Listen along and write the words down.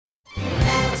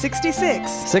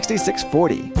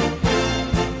6640.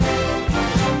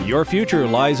 Your future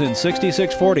lies in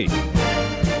 6640.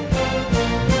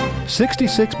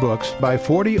 66 books by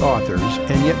 40 authors,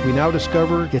 and yet we now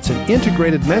discover it's an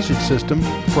integrated message system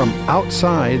from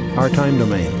outside our time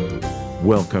domain.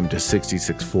 Welcome to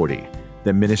 6640,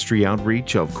 the ministry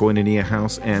outreach of Koinonia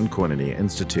House and Koinonia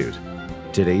Institute.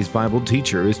 Today's Bible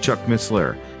teacher is Chuck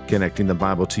Missler, connecting the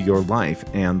Bible to your life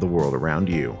and the world around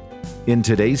you. In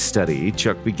today's study,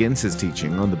 Chuck begins his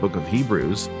teaching on the book of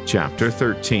Hebrews, chapter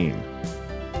 13.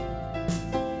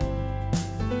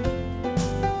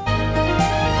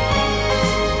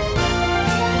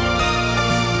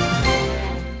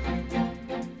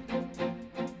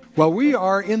 Well, we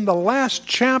are in the last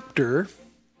chapter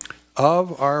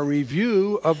of our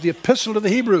review of the Epistle to the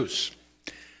Hebrews.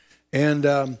 And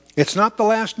it's not the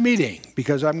last meeting,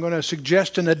 because I'm going to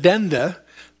suggest an addenda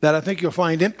that I think you'll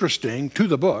find interesting to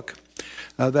the book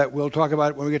that we'll talk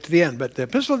about when we get to the end. But the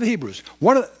Epistle of the Hebrews,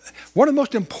 one of the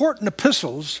most important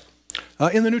epistles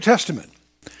in the New Testament,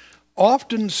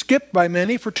 often skipped by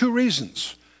many for two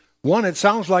reasons. One, it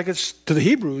sounds like it's to the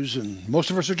Hebrews, and most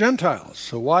of us are Gentiles.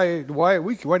 So why do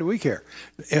we care?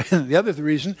 And the other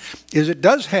reason is it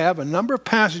does have a number of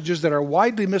passages that are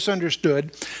widely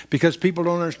misunderstood because people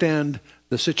don't understand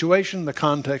the situation, the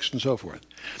context, and so forth.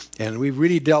 And we've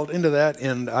really dealt into that,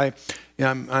 and I'm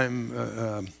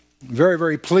very,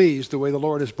 very pleased the way the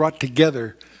Lord has brought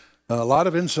together a lot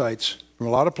of insights from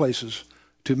a lot of places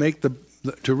to make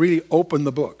to really open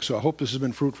the book. So I hope this has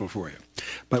been fruitful for you.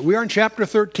 But we are in chapter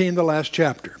 13, the last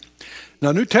chapter.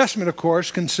 Now, New Testament, of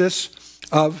course, consists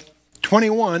of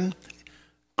 28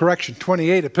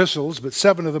 epistles, but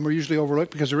 7 of them are usually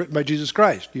overlooked because they're written by Jesus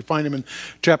Christ. You find them in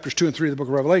chapters 2 and 3 of the book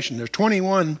of Revelation. There's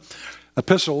 21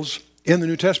 epistles in the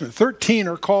New Testament. 13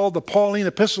 are called the Pauline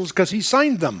epistles because he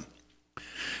signed them.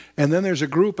 And then there's a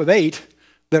group of 8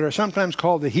 that are sometimes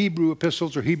called the Hebrew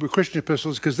epistles or Hebrew Christian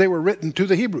epistles because they were written to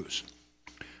the Hebrews.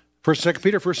 1st, 2nd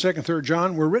Peter, 1st, 2nd, 3rd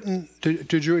John were written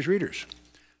to Jewish readers,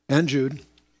 and Jude,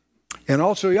 and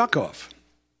also Yaakov,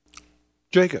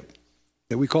 Jacob,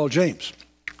 that we call James.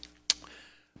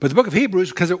 But the book of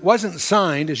Hebrews, because it wasn't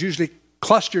signed, is usually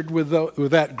clustered with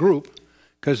that group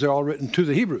because they're all written to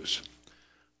the Hebrews.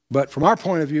 But from our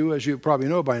point of view, as you probably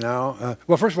know by now,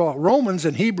 well, first of all, Romans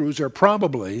and Hebrews are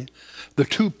probably the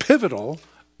two pivotal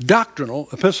doctrinal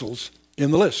epistles in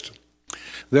the list.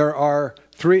 There are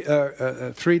three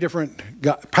different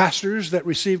pastors that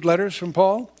received letters from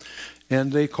Paul,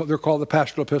 and they're called the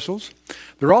pastoral epistles.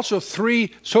 There are also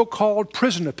 3 so-called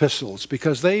prison epistles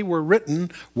because they were written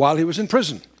while he was in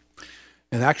prison.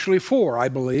 And actually 4, I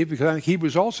believe, because I think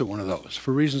Hebrews is also one of those,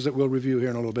 for reasons that we'll review here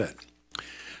in a little bit.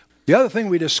 The other thing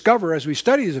we discover as we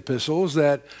study these epistles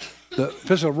that the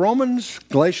epistle of Romans,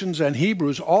 Galatians, and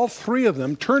Hebrews, all 3 of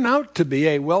them turn out to be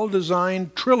a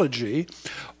well-designed trilogy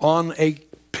on a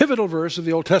pivotal verse of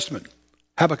the Old Testament,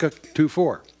 Habakkuk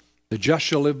 2:4. The just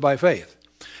shall live by faith.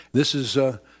 This is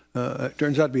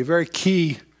turns out to be a very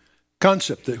key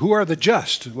concept. That who are the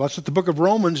just? Well, that's what the book of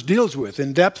Romans deals with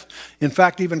in depth. In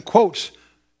fact, even quotes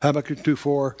Habakkuk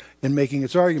 2:4 in making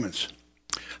its arguments.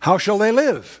 How shall they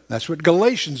live? That's what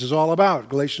Galatians is all about.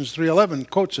 Galatians 3:11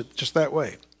 quotes it just that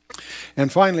way.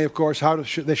 And finally, of course,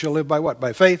 they shall live by what?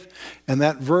 By faith. And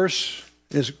that verse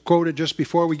is quoted just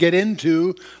before we get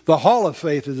into the hall of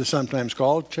faith, as it's sometimes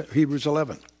called, Hebrews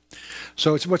 11.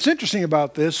 So what's interesting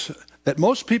about this that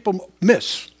most people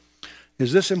miss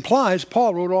is this implies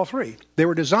Paul wrote all 3. They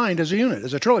were designed as a unit,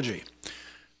 as a trilogy.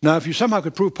 Now, if you somehow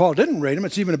could prove Paul didn't write them,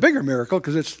 it's even a bigger miracle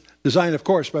because it's designed, of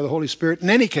course, by the Holy Spirit in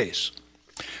any case.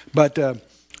 But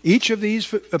each of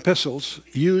these epistles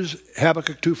use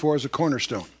Habakkuk 2:4 as a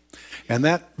cornerstone. And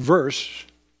that verse,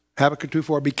 Habakkuk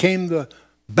 2:4, became the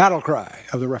battle cry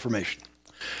of the Reformation.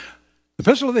 The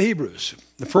Epistle of the Hebrews,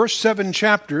 the first 7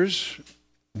 chapters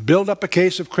build up a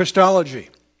case of Christology.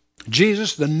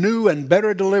 Jesus, the new and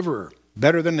better deliverer,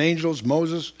 better than angels,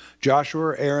 Moses,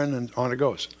 Joshua, Aaron, and on it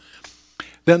goes.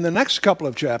 Then the next couple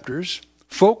of chapters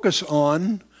focus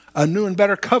on a new and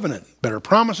better covenant, better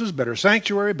promises, better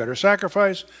sanctuary, better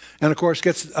sacrifice, and of course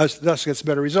thus gets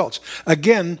better results.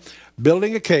 Again,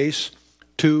 building a case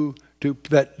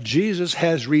that Jesus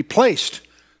has replaced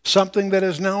something that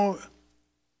is now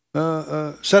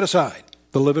set aside,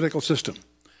 the Levitical system,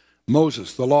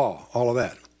 Moses, the law, all of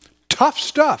that. Tough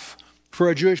stuff for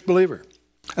a Jewish believer,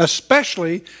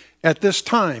 especially at this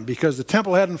time because the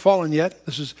temple hadn't fallen yet.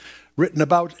 This is written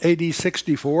about AD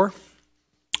 64.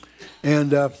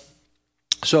 And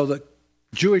so the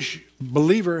Jewish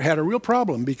believer had a real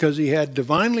problem because he had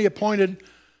divinely appointed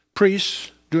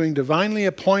priests doing divinely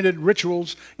appointed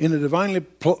rituals in a divinely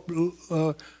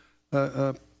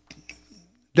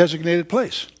designated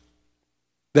place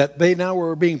that they now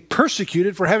were being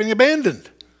persecuted for having abandoned.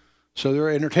 So they're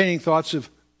entertaining thoughts of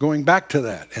going back to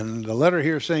that. And the letter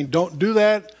here is saying, don't do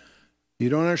that. You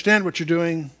don't understand what you're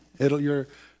doing. In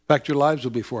fact, your lives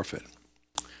will be forfeit.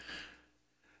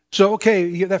 So,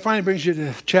 okay, that finally brings you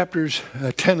to chapters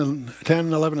 10,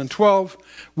 11, and 12,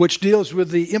 which deals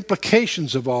with the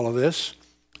implications of all of this,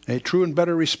 a true and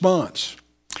better response.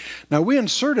 Now, we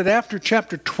inserted after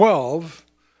chapter 12,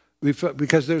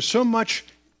 because there's so much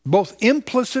both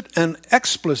implicit and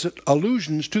explicit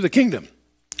allusions to the kingdom,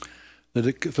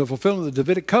 the fulfillment of the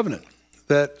Davidic covenant,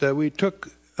 that we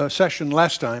took a session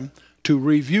last time to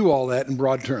review all that in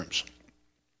broad terms.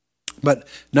 But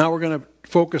now we're going to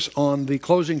focus on the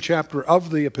closing chapter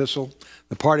of the epistle,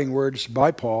 the parting words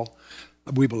by Paul,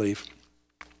 we believe.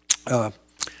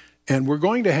 And we're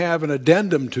going to have an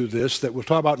addendum to this that we'll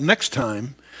talk about next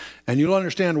time, and you'll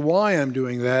understand why I'm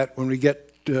doing that when we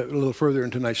get a little further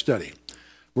into tonight's study.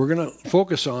 We're going to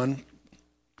focus on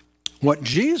what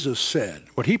Jesus said,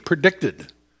 what he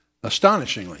predicted,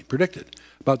 astonishingly predicted,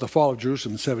 about the fall of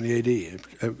Jerusalem in 70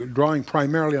 AD, drawing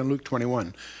primarily on Luke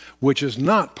 21, which is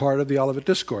not part of the Olivet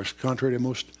Discourse, contrary to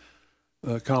most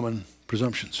common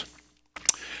presumptions.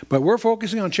 But we're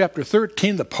focusing on chapter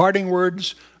 13, the parting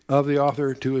words of the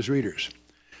author to his readers.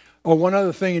 Oh, one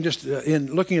other thing, and just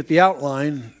in looking at the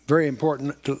outline, very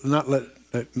important to not let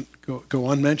that go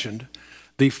unmentioned,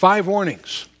 the 5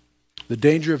 warnings. The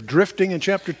danger of drifting in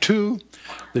chapter 2,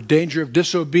 the danger of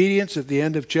disobedience at the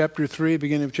end of chapter 3,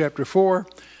 beginning of chapter 4,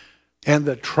 and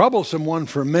the troublesome one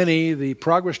for many, the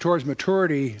progress towards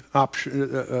maturity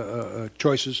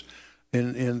choices,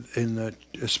 in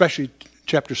especially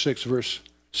chapter 6, verse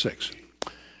 6.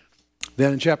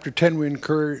 Then in chapter 10, we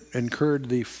incurred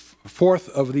the fourth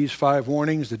of these 5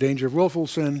 warnings, the danger of willful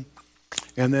sin.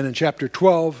 And then in chapter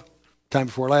 12, time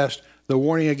before last, the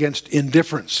warning against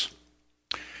indifference.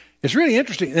 It's really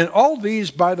interesting. And all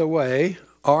these, by the way,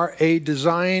 are a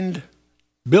designed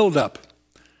build-up.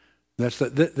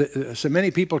 So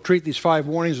many people treat these 5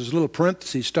 warnings as little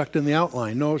parentheses stuck in the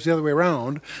outline. No, it's the other way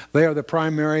around. They are the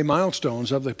primary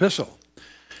milestones of the epistle.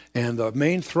 And the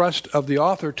main thrust of the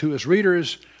author to his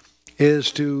readers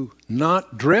is to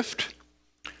not drift.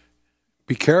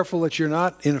 Be careful that you're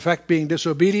not, in effect, being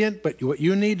disobedient, but what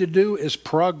you need to do is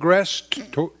progress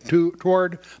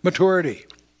toward maturity.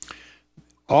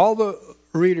 All the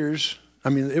readers,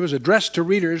 it was addressed to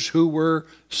readers who were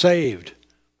saved.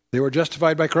 They were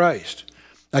justified by Christ.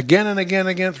 Again and again and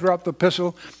again throughout the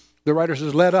epistle, the writer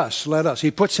says, let us, let us.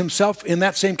 He puts himself in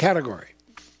that same category.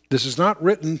 This is not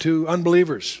written to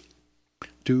unbelievers.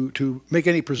 To make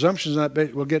any presumptions on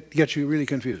that will get you really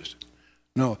confused.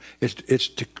 No, it's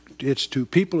to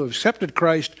people who have accepted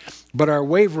Christ but are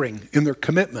wavering in their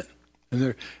commitment and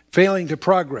they're failing to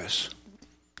progress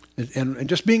and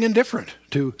just being indifferent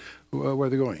to where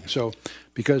they're going. So,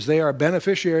 because they are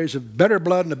beneficiaries of better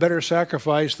blood and a better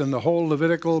sacrifice than the whole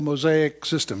Levitical Mosaic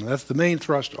system. That's the main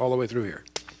thrust all the way through here.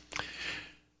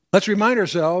 Let's remind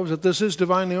ourselves that this is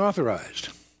divinely authorized.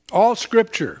 All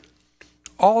Scripture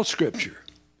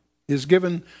is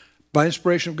given by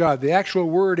inspiration of God. The actual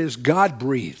word is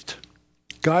God-breathed.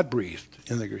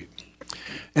 God-breathed in the Greek.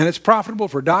 And it's profitable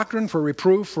for doctrine, for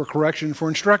reproof, for correction, for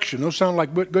instruction. Those sound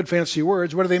like good fancy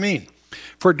words. What do they mean?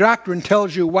 For doctrine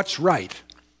tells you what's right.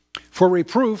 For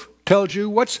reproof tells you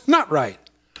what's not right.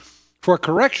 For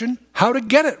correction, how to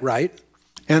get it right.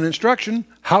 And instruction,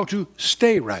 how to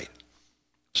stay right.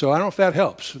 So I don't know if that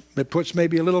helps. It puts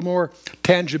maybe a little more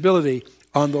tangibility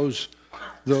on those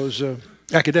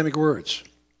academic words.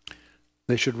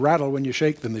 They should rattle when you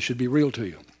shake them. They should be real to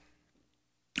you.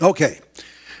 Okay,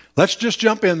 let's just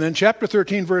jump in then. Chapter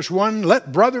 13, verse 1,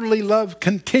 let brotherly love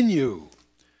continue.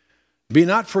 Be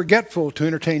not forgetful to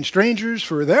entertain strangers,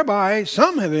 for thereby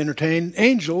some have entertained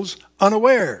angels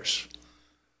unawares.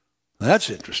 That's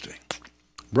interesting.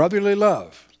 Brotherly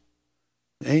love,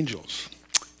 angels.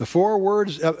 The 4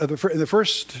 words, in the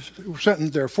first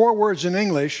sentence, there are 4 words in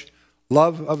English,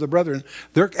 love of the brethren.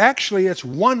 It's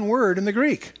one word in the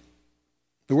Greek,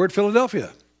 the word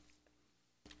Philadelphia.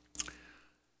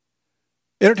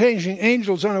 Entertaining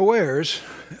angels unawares.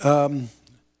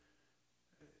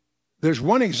 There's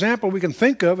one example we can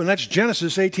think of, and that's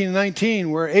Genesis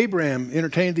 18:19, where Abraham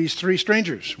entertained these 3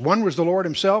 strangers. One was the Lord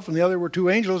himself, and the other were 2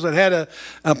 angels that had an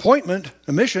appointment,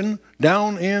 a mission,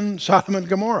 down in Sodom and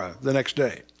Gomorrah the next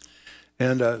day.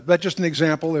 And that's just an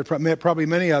example. There are probably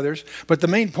many others. But the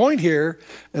main point here,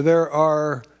 there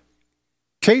are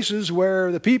cases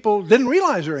where the people didn't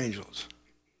realize they're angels.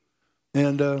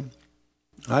 And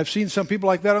I've seen some people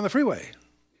like that on the freeway.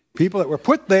 People that were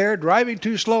put there driving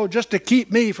too slow just to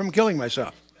keep me from killing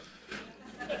myself.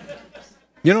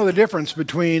 You know the difference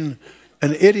between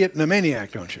an idiot and a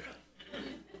maniac, don't you?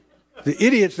 The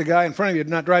idiot's the guy in front of you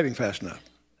not driving fast enough.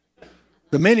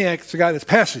 The maniac's the guy that's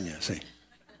passing you, see.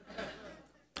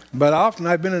 But often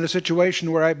I've been in a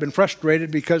situation where I've been frustrated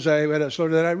because I had a slow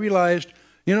that I realized,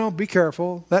 be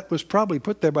careful. That was probably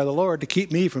put there by the Lord to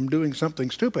keep me from doing something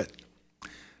stupid.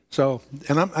 So,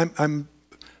 and I'm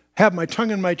have my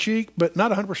tongue in my cheek, but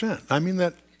not 100%. I mean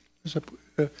that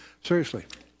seriously.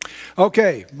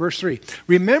 Okay, verse 3.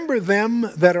 Remember them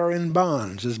that are in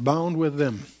bonds, as bound with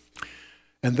them,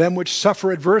 and them which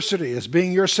suffer adversity, as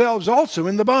being yourselves also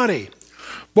in the body.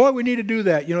 Boy, we need to do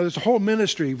that. There's a whole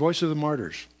ministry, Voice of the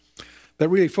Martyrs, that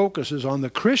really focuses on the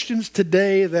Christians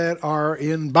today that are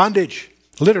in bondage,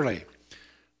 literally,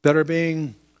 that are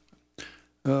being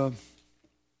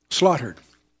slaughtered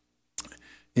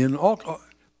in all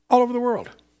over the world.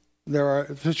 There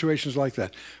are situations like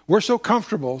that. We're so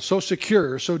comfortable, so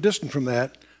secure, so distant from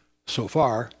that, so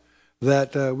far,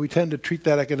 that we tend to treat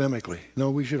that academically. No,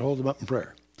 we should hold them up in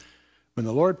prayer. When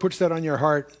the Lord puts that on your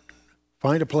heart,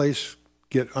 find a place,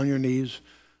 get on your knees.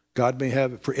 God may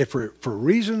have, for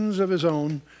reasons of his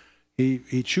own,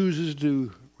 he chooses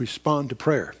to respond to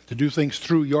prayer, to do things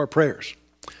through your prayers.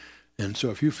 And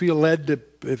so if you feel led to,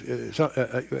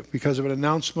 because of an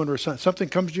announcement or something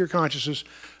comes to your consciousness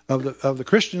of the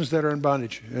Christians that are in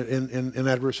bondage, in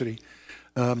adversity,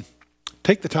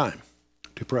 take the time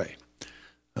to pray.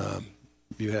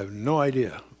 You have no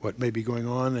idea what may be going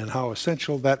on and how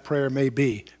essential that prayer may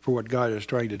be for what God is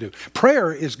trying to do.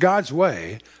 Prayer is God's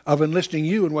way of enlisting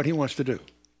you in what he wants to do.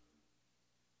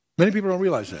 Many people don't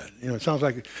realize that. It sounds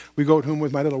like we go to him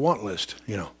with my little want list.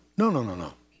 No.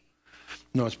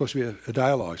 No, it's supposed to be a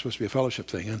dialogue. It's supposed to be a fellowship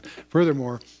thing. And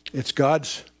furthermore, it's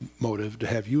God's motive to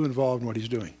have you involved in what he's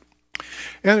doing.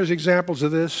 And there's examples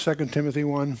of this, 2 Timothy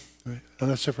 1,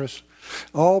 Onesiphorus.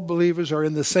 All believers are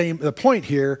in the same, the point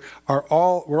here, we're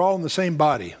all in the same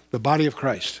body, the body of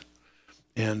Christ.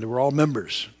 And we're all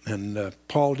members. And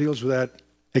Paul deals with that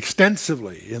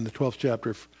extensively in the 12th chapter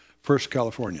of 1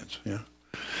 Californians. Yeah.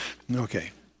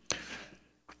 Okay.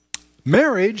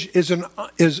 Marriage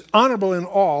is honorable in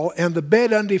all, and the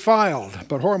bed undefiled,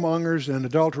 but whoremongers and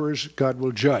adulterers God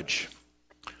will judge.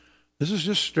 This is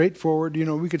just straightforward.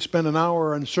 We could spend an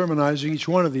hour on sermonizing each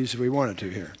one of these if we wanted to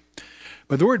here.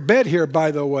 But the word bed here,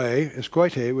 by the way, is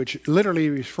koite, which literally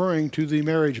referring to the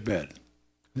marriage bed.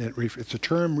 It's a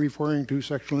term referring to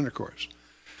sexual intercourse.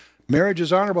 Marriage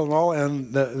is honorable in all,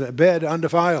 and the bed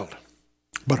undefiled.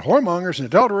 But whoremongers and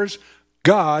adulterers,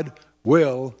 God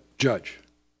will judge.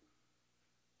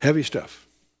 Heavy stuff.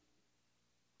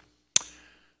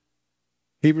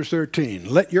 Hebrews 13.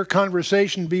 Let your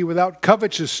conversation be without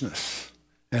covetousness,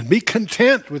 and be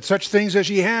content with such things as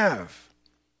ye have.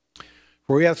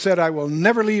 For he hath said, I will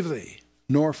never leave thee,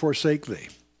 nor forsake thee.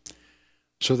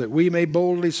 So that we may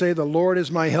boldly say, the Lord is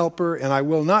my helper, and I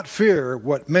will not fear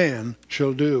what man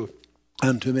shall do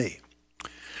unto me.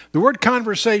 The word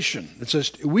conversation,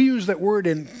 we use that word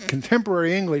in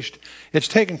contemporary English. It's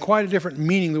taken quite a different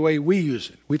meaning the way we use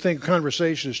it. We think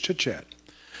conversation is chit-chat.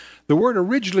 The word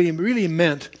originally really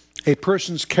meant a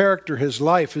person's character, his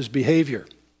life, his behavior.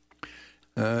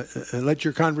 Let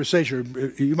your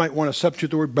conversation, you might want to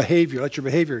substitute the word behavior. Let your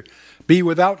behavior be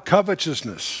without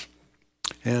covetousness.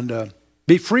 And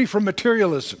be free from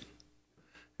materialism.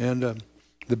 And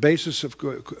the basis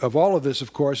of all of this,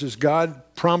 of course, is God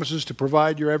promises to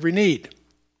provide your every need.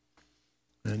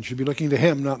 And you should be looking to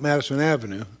him, not Madison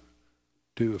Avenue,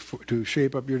 to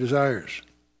shape up your desires.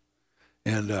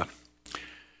 And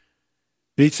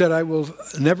he said, I will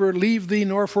never leave thee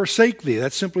nor forsake thee.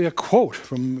 That's simply a quote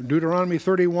from Deuteronomy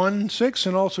 31:6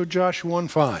 and also Joshua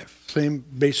 1:5. Same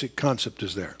basic concept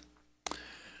is there.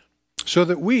 So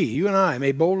that we, you and I,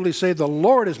 may boldly say, the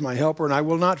Lord is my helper, and I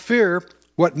will not fear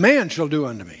what man shall do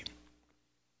unto me.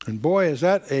 And boy, is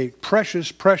that a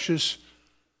precious, precious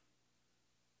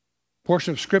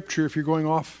portion of Scripture if you're going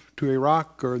off to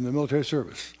Iraq or in the military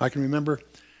service. I can remember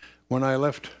when I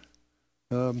left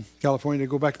California to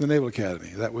go back to the Naval Academy.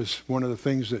 That was one of the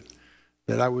things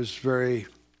that I was very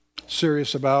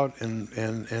serious about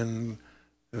and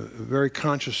very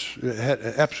conscious, had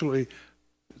absolutely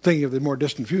thinking of the more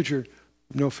distant future,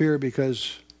 no fear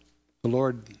because the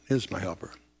Lord is my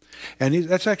helper. And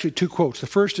that's actually two quotes. The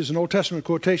first is an Old Testament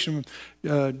quotation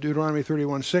from Deuteronomy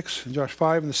 31:6 and Josh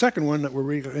 5. And the second one that we're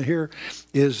reading here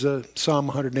is Psalm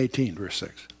 118, verse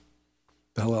 6,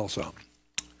 the Hallel Psalm.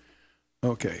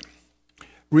 Okay.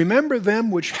 Remember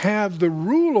them which have the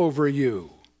rule over you,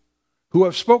 who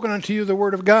have spoken unto you the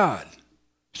word of God.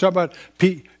 He's talking about,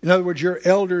 in other words, your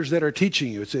elders that are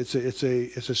teaching you. It's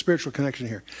a spiritual connection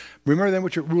here. Remember them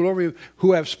which rule over you,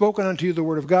 who have spoken unto you the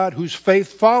word of God, whose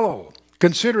faith follow,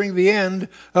 considering the end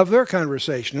of their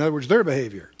conversation. In other words, their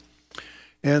behavior.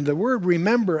 And the word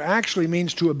remember actually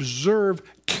means to observe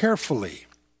carefully.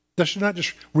 That's not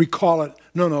just recall it.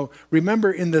 No.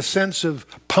 Remember in the sense of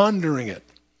pondering it.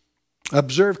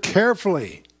 Observe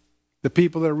carefully the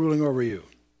people that are ruling over you.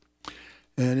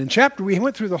 And we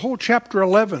went through the whole chapter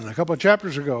 11 a couple of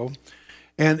chapters ago.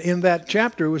 And in that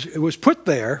chapter, it was put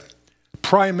there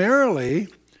primarily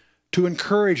to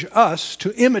encourage us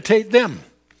to imitate them.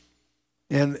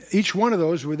 And each one of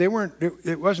those,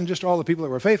 it wasn't just all the people that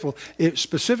were faithful. It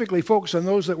specifically focused on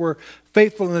those that were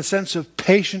faithful in the sense of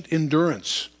patient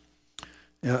endurance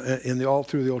all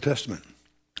through the Old Testament.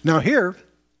 Now here,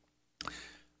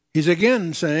 he's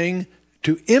again saying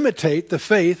to imitate the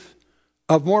faith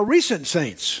of more recent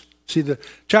saints. See, the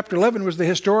chapter 11 was the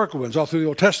historical ones all through the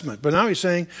Old Testament. But now he's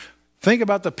saying, think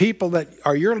about the people that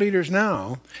are your leaders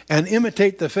now and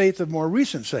imitate the faith of more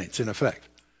recent saints, in effect.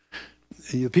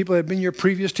 The people that have been your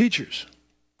previous teachers.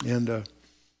 And,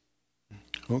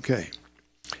 okay.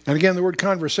 And again, the word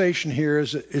conversation here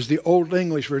is the Old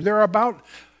English word. There are about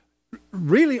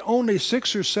really only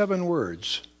 6 or 7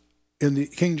 words in the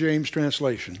King James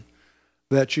translation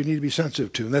that you need to be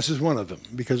sensitive to. And this is one of them,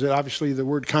 because obviously the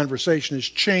word conversation has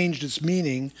changed its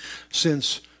meaning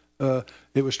since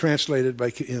it was translated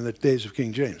in the days of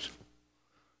King James.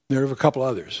 There are a couple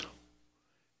others.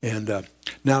 And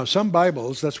now some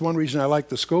Bibles, that's one reason I like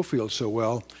the Schofield so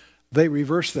well, they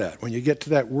reverse that. When you get to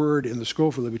that word in the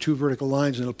Schofield, there'll be 2 vertical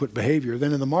lines and it'll put behavior.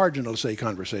 Then in the margin it'll say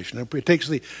conversation. It takes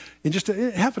in just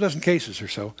half a dozen cases or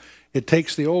so, it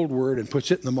takes the old word and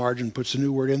puts it in the margin, puts the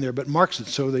new word in there, but marks it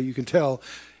so that you can tell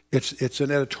it's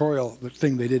an editorial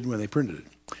thing they did when they printed it.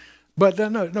 But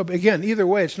no, again, either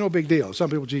way, it's no big deal. Some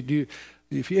people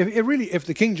if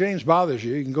the King James bothers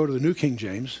you, you can go to the New King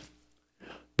James.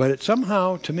 But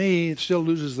somehow, to me, it still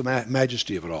loses the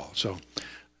majesty of it all. So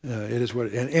it is what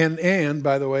it is. And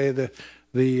by the way,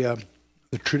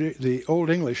 the Old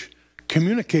English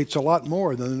communicates a lot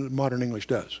more than the modern English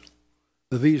does.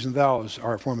 The these and thous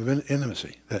are a form of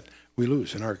intimacy that we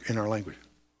lose in our language.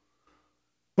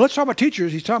 Well, let's talk about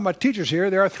teachers. He's talking about teachers here.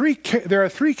 There are three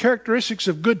characteristics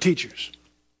of good teachers.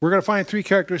 We're going to find 3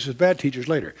 characteristics of bad teachers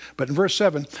later. But in verse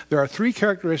 7, there are 3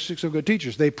 characteristics of good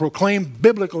teachers. They proclaim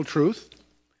biblical truth.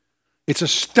 It's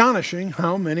astonishing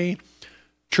how many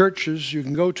churches you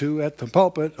can go to at the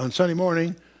pulpit on Sunday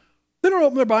morning. They don't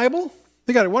open their Bible.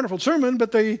 They got a wonderful sermon,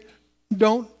 but they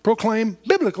don't proclaim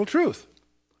biblical truth.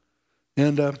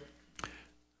 And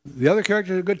the other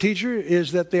character of a good teacher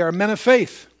is that they are men of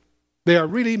faith. They are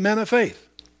really men of faith,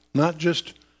 not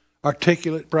just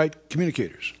articulate, bright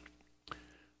communicators.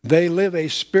 They live a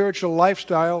spiritual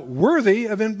lifestyle worthy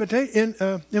of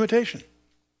imitation.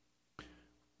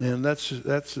 And those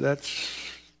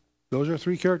are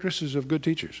 3 characteristics of good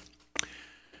teachers.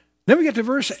 Then we get to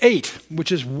verse 8,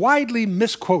 which is widely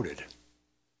misquoted.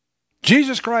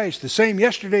 Jesus Christ, the same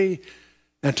yesterday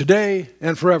and today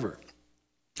and forever.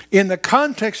 In the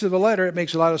context of the letter, it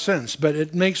makes a lot of sense, but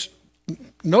it makes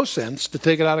no sense to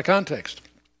take it out of context.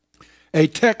 A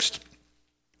text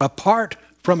apart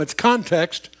from its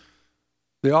context,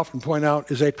 they often point out,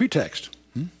 is a pretext.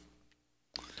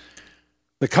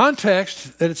 The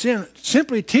context that it's in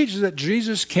simply teaches that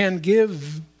Jesus can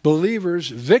give believers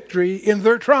victory in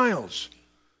their trials.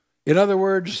 In other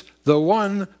words, the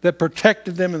one that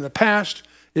protected them in the past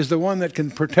is the one that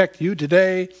can protect you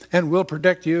today and will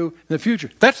protect you in the future.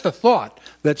 That's the thought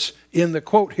that's in the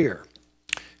quote here.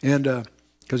 And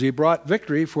because he brought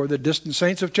victory for the distant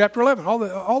saints of chapter 11.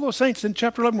 All those saints in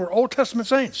chapter 11 were Old Testament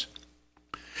saints.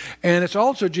 And it's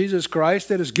also Jesus Christ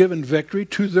that has given victory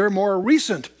to their more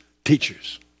recent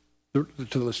teachers, to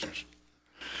the listeners.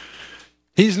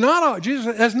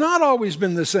 Jesus has not always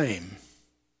been the same.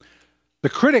 The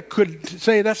critic could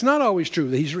say that's not always true,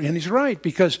 and he's right,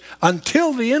 because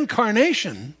until the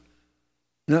incarnation,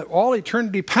 all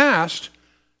eternity past,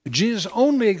 Jesus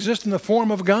only exists in the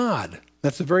form of God.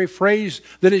 That's the very phrase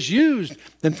that is used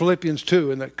in Philippians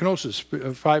 2 and the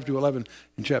Kenosis 5 to 11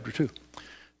 in chapter 2.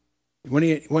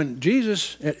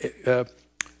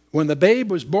 When the babe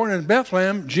was born in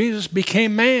Bethlehem, Jesus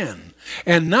became man.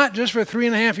 And not just for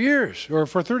 3.5 years or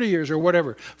for 30 years or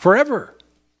whatever, forever.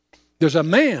 There's a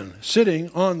man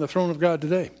sitting on the throne of God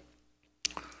today.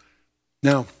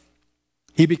 Now,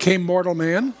 he became mortal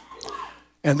man,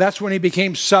 and that's when he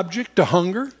became subject to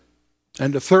hunger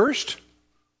and to thirst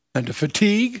and to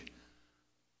fatigue,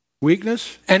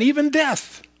 weakness, and even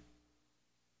death.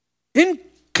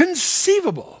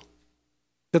 Inconceivable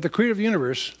that the creator of the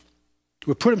universe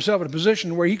would put himself in a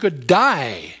position where he could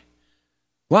die.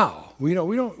 Wow,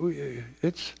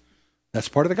 that's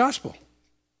part of the gospel.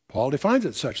 Paul defines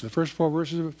it such, the first 4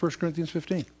 verses of 1 Corinthians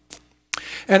 15.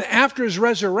 And after his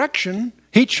resurrection,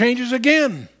 he changes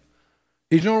again.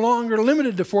 He's no longer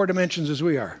limited to 4 dimensions as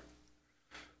we are,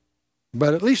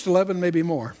 but at least 11, maybe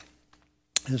more.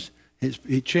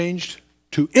 He changed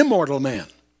to immortal man.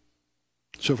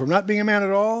 So from not being a man at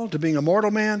all to being a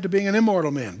mortal man to being an immortal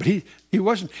man. But he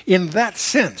wasn't in that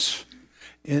sense,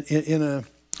 in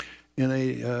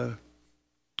a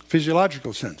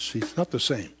physiological sense. He's not the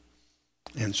same.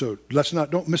 And so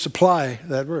don't misapply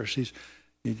that verse.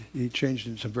 He changed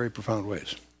in some very profound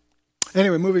ways.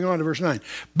 Anyway, moving on to verse 9.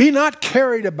 Be not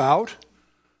carried about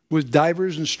with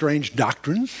divers and strange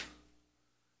doctrines.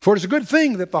 For it is a good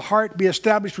thing that the heart be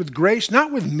established with grace,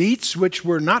 not with meats which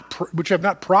have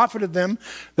not profited them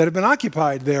that have been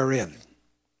occupied therein.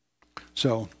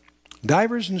 So,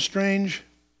 divers and strange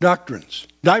doctrines.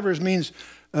 Divers means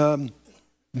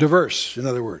diverse, in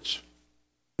other words.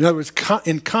 In other words,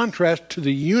 in contrast to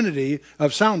the unity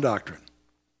of sound doctrine.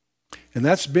 And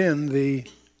that's been the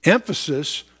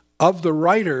emphasis of the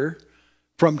writer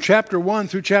from chapter 1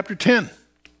 through chapter 10.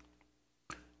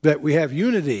 That we have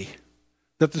unity.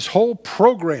 That this whole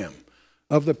program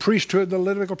of the priesthood, the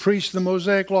Levitical priest, the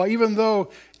Mosaic law, even though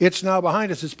it's now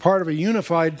behind us, it's part of a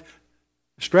unified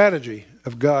strategy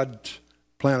of God's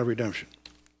plan of redemption.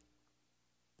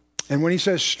 And when he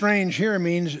says strange here,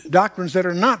 means doctrines that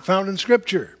are not found in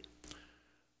Scripture.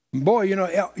 Boy,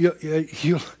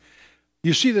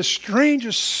 you see the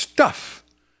strangest stuff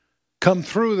come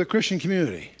through the Christian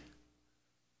community.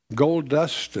 Gold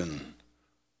dust and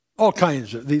all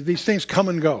kinds of these things come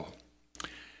and go.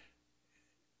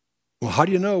 Well, how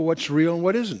do you know what's real and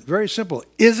what isn't? Very simple.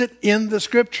 Is it in the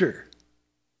Scripture?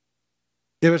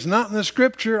 If it's not in the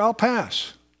Scripture, I'll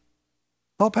pass.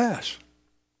 I'll pass.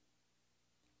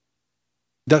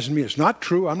 Doesn't mean it's not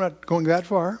true. I'm not going that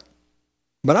far.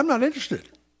 But I'm not interested.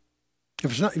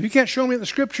 If you can't show me in the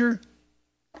Scripture,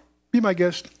 be my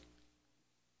guest.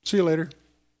 See you later.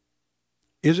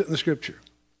 Is it in the Scripture?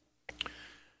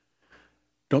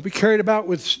 Don't be carried about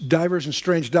with divers and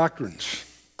strange doctrines.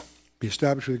 Be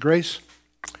established with grace,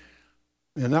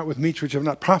 and not with meats which have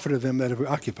not profited them that have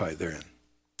occupied therein.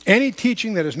 Any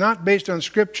teaching that is not based on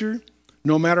Scripture,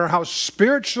 no matter how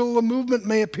spiritual the movement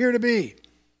may appear to be,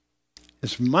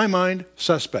 is, in my mind,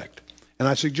 suspect. And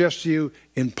I suggest to you,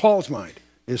 in Paul's mind,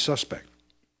 is suspect.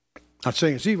 Not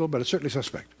saying it's evil, but it's certainly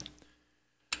suspect.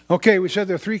 Okay, we said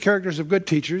there are 3 characters of good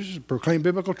teachers: proclaim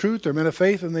biblical truth, they're men of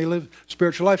faith, and they live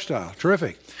spiritual lifestyle.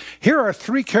 Terrific. Here are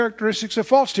 3 characteristics of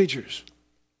false teachers.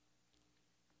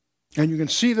 And you can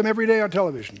see them every day on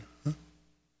television.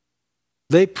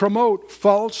 They promote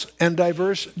false and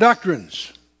diverse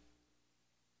doctrines.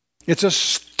 It's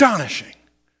astonishing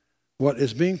what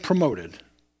is being promoted.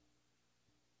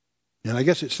 And I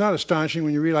guess it's not astonishing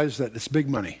when you realize that it's big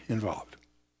money involved.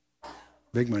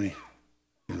 Big money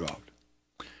involved.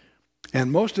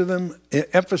 And most of them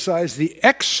emphasize the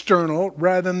external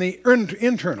rather than the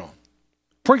internal.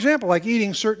 For example, like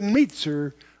eating certain meats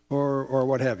or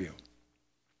what have you.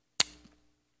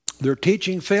 Their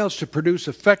teaching fails to produce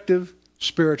effective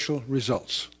spiritual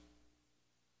results.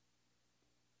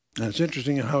 And it's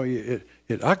interesting how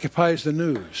it occupies the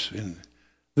news in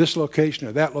this location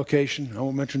or that location. I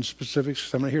won't mention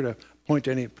specifics. I'm not here to point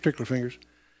to any particular fingers.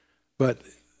 But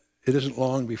it isn't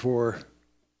long before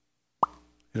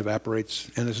it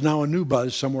evaporates and is now a new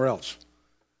buzz somewhere else,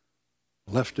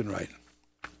 left and right.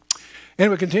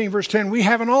 Anyway, continuing verse 10, we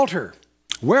have an altar,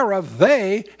 whereof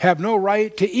they have no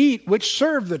right to eat, which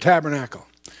serve the tabernacle.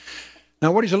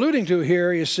 Now, what he's alluding to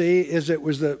here, you see, is it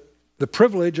was the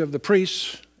privilege of the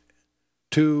priests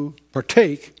to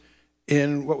partake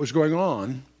in what was going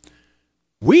on.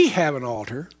 We have an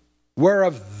altar,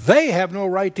 whereof they have no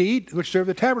right to eat, which serve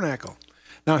the tabernacle.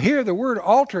 Now here, the word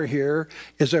altar here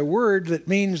is a word that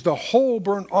means the whole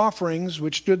burnt offerings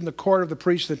which stood in the court of the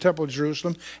priests in the temple of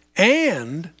Jerusalem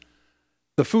and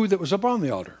the food that was upon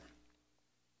the altar.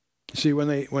 You see,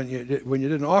 when you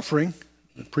did an offering,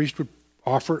 the priest would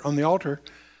offer it on the altar,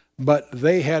 but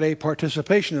they had a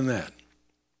participation in that.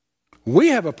 We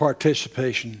have a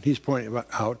participation, he's pointing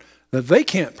out, that they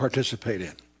can't participate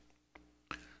in.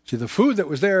 See, the food that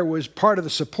was there was part of the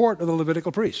support of the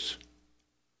Levitical priests.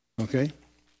 Okay?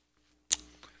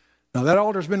 Now that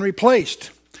altar's been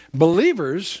replaced.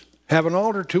 Believers have an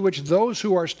altar to which those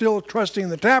who are still trusting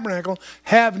the tabernacle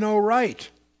have no right.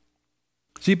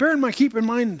 See, keep in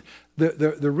mind,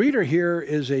 the reader here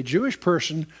is a Jewish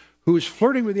person who's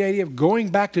flirting with the idea of going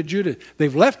back to Judaism.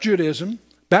 They've left Judaism,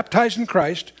 baptized in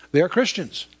Christ, they are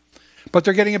Christians. But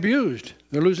they're getting abused.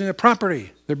 They're losing their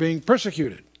property. They're being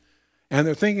persecuted. And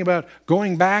they're thinking about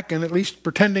going back and at least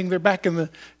pretending they're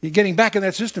getting back in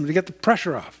that system to get the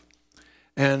pressure off.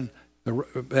 And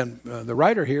the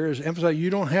writer here is emphasizing you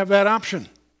don't have that option.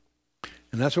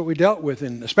 And that's what we dealt with,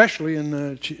 especially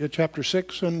in chapter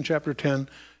 6 and chapter 10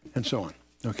 and so on.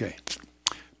 Okay.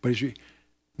 But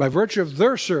by virtue of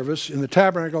their service in the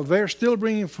tabernacle, they're still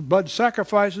bringing blood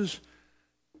sacrifices,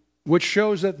 which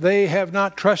shows that they have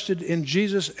not trusted in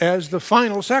Jesus as the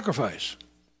final sacrifice.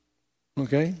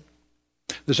 Okay?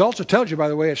 This also tells you, by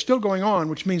the way, it's still going on,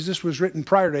 which means this was written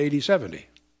prior to AD 70.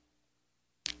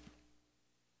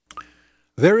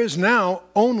 There is now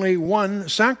only one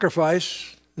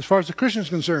sacrifice as far as the Christian is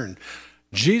concerned.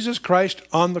 Jesus Christ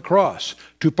on the cross.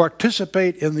 To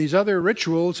participate in these other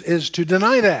rituals is to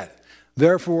deny that.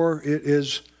 Therefore, it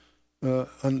is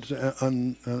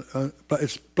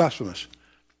it's blasphemous.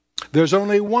 There's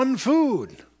only one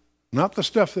food, not the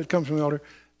stuff that comes from the altar,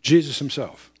 Jesus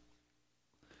himself.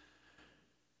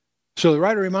 So the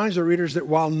writer reminds the readers that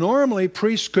while normally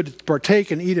priests could partake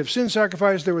and eat of sin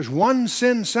sacrifice, there was one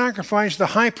sin sacrifice the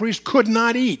high priest could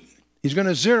not eat. He's going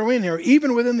to zero in here,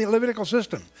 even within the Levitical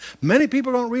system. Many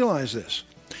people don't realize this.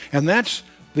 And that's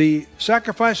the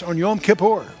sacrifice on Yom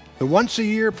Kippur, the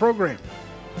once-a-year program.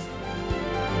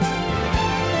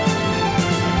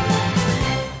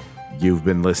 You've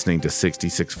been listening to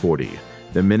 6640,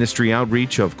 the ministry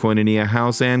outreach of Koinonia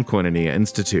House and Koinonia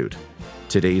Institute.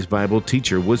 Today's Bible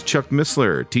teacher was Chuck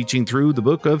Missler, teaching through the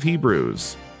book of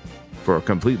Hebrews. For a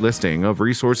complete listing of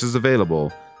resources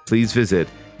available, please visit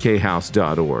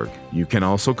khouse.org. You can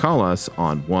also call us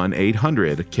on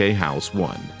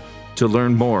 1-800-KHOUSE-1. To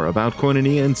learn more about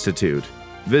Koinonia Institute,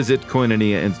 visit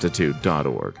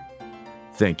koinoniainstitute.org.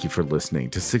 Thank you for listening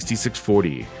to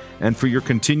 6640 and for your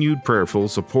continued prayerful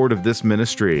support of this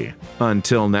ministry.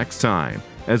 Until next time,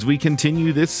 as we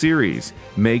continue this series,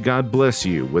 may God bless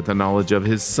you with the knowledge of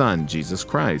His Son, Jesus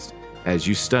Christ, as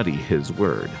you study His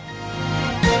Word.